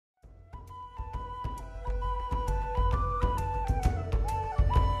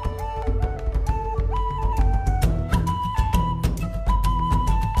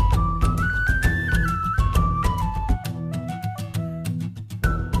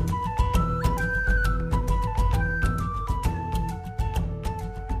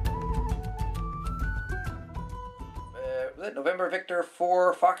November Victor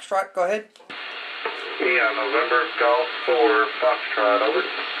 4 Foxtrot, go ahead. Yeah, November Golf 4 Foxtrot, over.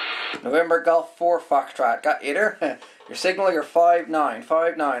 November Golf 4 Foxtrot, got you there. Your signal, you're 5-9,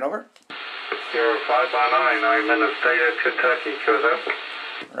 5-9, over. You're 5 by 9, I'm in the state of Kentucky, QSO.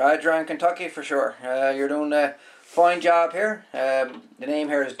 Roger, in Kentucky for sure. You're doing a fine job here. The name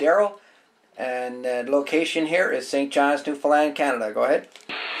here is Daryl, and the location here is St. John's, Newfoundland, Canada. Go ahead.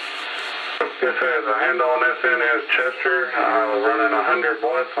 Yes, sir. The handle on this end is Chester. Running 100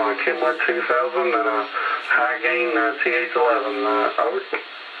 watts on a Kimbler 2000 and a high gain TH11. Over.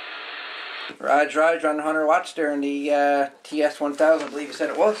 Roger, running 100 watts there in the TS1000, I believe you said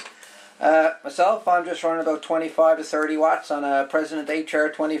it was. Myself, I'm just running about 25 to 30 watts on a President HR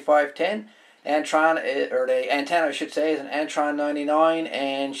 2510. Antron, or the antenna I should say, is an Antron 99,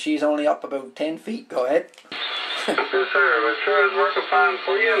 and she's only up about 10 feet. Go ahead. Yes, sir. It sure is working fine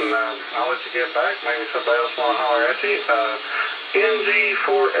for you, and I'll let you get back. Maybe somebody else want to holler at you.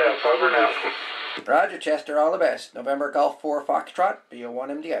 NG4F, over now. Roger, Chester, all the best. November Golf 4 Foxtrot,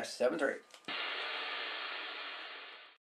 BO1 MDS 73.